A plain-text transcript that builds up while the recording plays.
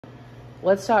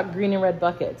Let's talk green and red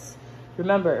buckets.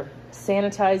 Remember,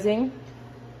 sanitizing,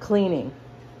 cleaning.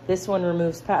 This one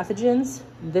removes pathogens.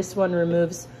 This one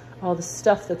removes all the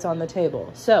stuff that's on the table.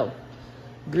 So,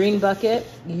 green bucket,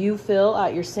 you fill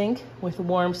at your sink with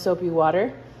warm soapy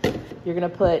water. You're gonna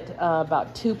put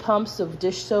about 2 pumps of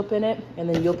dish soap in it, and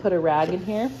then you'll put a rag in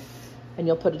here and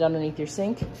you'll put it underneath your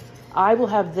sink. I will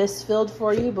have this filled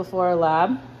for you before our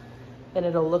lab, and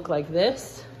it'll look like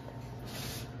this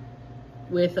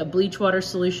with a bleach water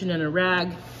solution and a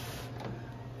rag.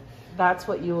 That's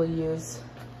what you will use.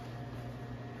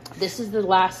 This is the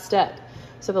last step.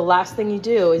 So the last thing you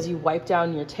do is you wipe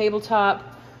down your tabletop,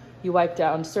 you wipe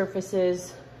down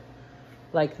surfaces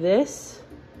like this,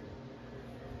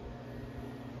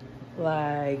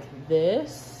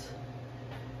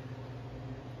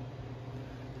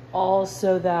 all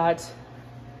so that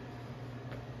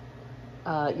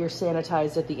you're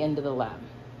sanitized at the end of the lab.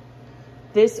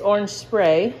 This orange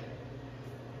spray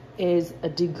is a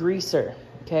degreaser,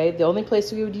 okay? The only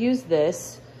place we would use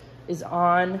this is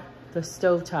on the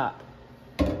stovetop.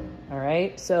 All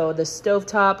right, so the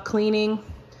stovetop cleaning,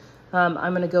 I'm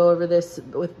gonna go over this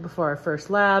before our first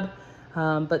lab,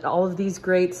 but all of these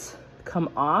grates come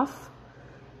off.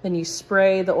 Then you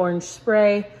spray the orange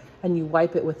spray and you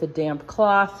wipe it with a damp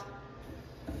cloth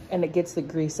and it gets the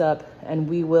grease up, and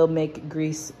we will make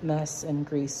grease mess and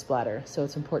grease splatter. So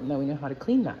it's important that we know how to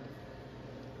clean that.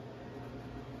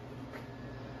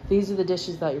 These are the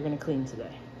dishes that you're gonna clean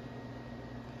today.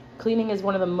 Cleaning is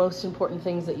one of the most important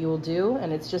things that you will do,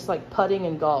 and it's just like putting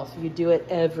in golf. You do it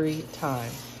every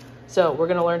time. So we're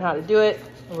gonna learn how to do it,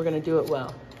 and we're gonna do it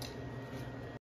well.